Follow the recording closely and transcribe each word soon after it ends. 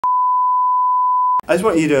I just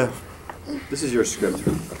want you to, this is your script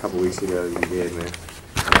from a couple weeks ago you gave me.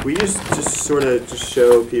 Will you just sort of just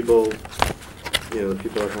show people, the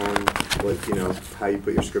people at home, what, how you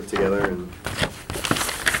put your script together? And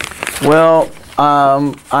well,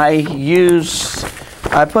 I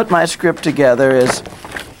put my script together as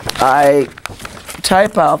I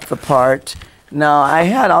type out the part. Now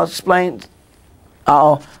I'll explain,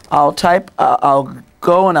 I'll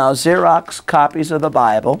go and I'll Xerox copies of the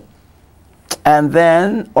Bible, and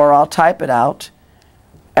then, or I'll type it out,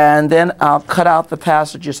 and then I'll cut out the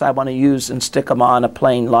passages I want to use and stick them on a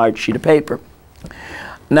plain large sheet of paper.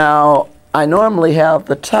 Now, I normally have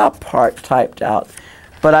the top part typed out,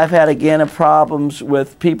 but I've had again problems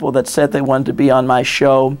with people that said they wanted to be on my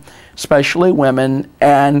show, especially women,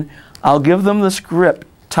 and I'll give them the script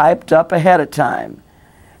typed up ahead of time,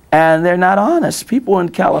 and they're not honest. People in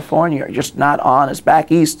California are just not honest.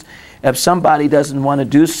 Back east, if somebody doesn't want to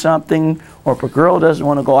do something, or if a girl doesn't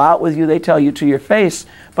want to go out with you, they tell you to your face.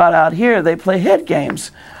 But out here, they play head games.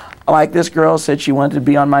 Like this girl said she wanted to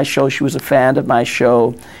be on my show. She was a fan of my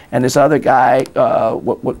show. And this other guy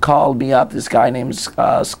called me up, this guy named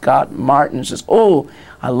Scott Martin, says, "Oh,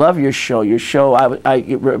 I love your show. Your show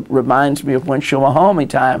it reminds me of When Mahomey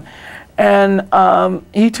time." And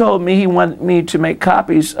he told me he wanted me to make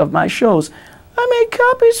copies of my shows. I made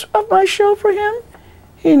copies of my show for him.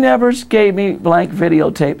 He never gave me blank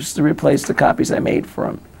videotapes to replace the copies I made for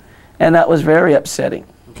him. And that was very upsetting.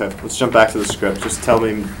 Okay, let's jump back to the script. Just tell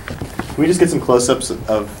me, can we just get some close-ups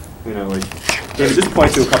of, David, just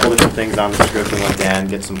point to a couple different things on the script and let Dan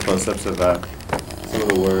get some close-ups of some of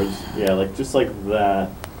the words. Yeah, just like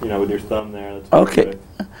that, with your thumb there. That's okay. Perfect.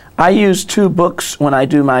 I use 2 books when I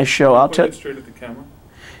do my show. I'll tell. Straight at the camera.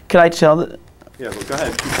 Can I tell that? Yeah, well, go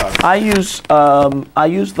ahead. Keep talking. I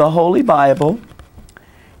use the Holy Bible,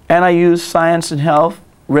 and I use Science and Health,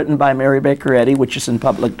 written by Mary Baker Eddy, which is in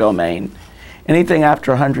public domain. Anything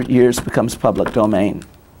after 100 years becomes public domain.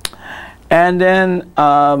 And then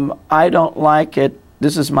I don't like it,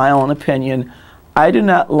 this is my own opinion, I do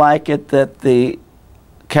not like it that the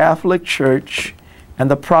Catholic Church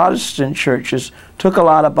and the Protestant churches took a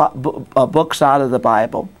lot of books out of the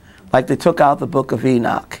Bible, like they took out the book of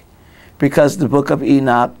Enoch, because the book of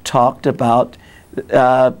Enoch talked about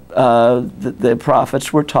the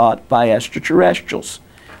prophets were taught by extraterrestrials.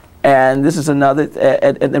 And this is another,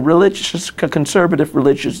 and the conservative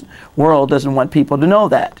religious world doesn't want people to know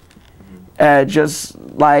that. Just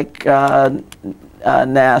like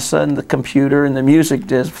NASA and the computer and the music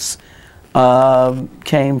discs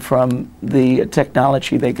came from the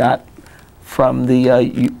technology they got from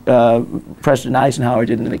the President Eisenhower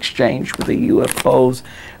did an exchange with the UFOs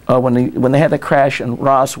when they had the crash in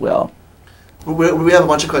Roswell. We have a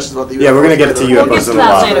bunch of questions about the UFOs. Yeah, we're going to get to UFOs We'll get to in a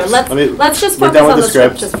that while. later. Let's just focus on the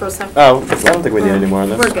script just for a second. Oh, I don't think we need any more on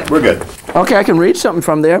this. We're good. We're good. Okay, I can read something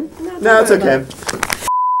from there. No, it's okay.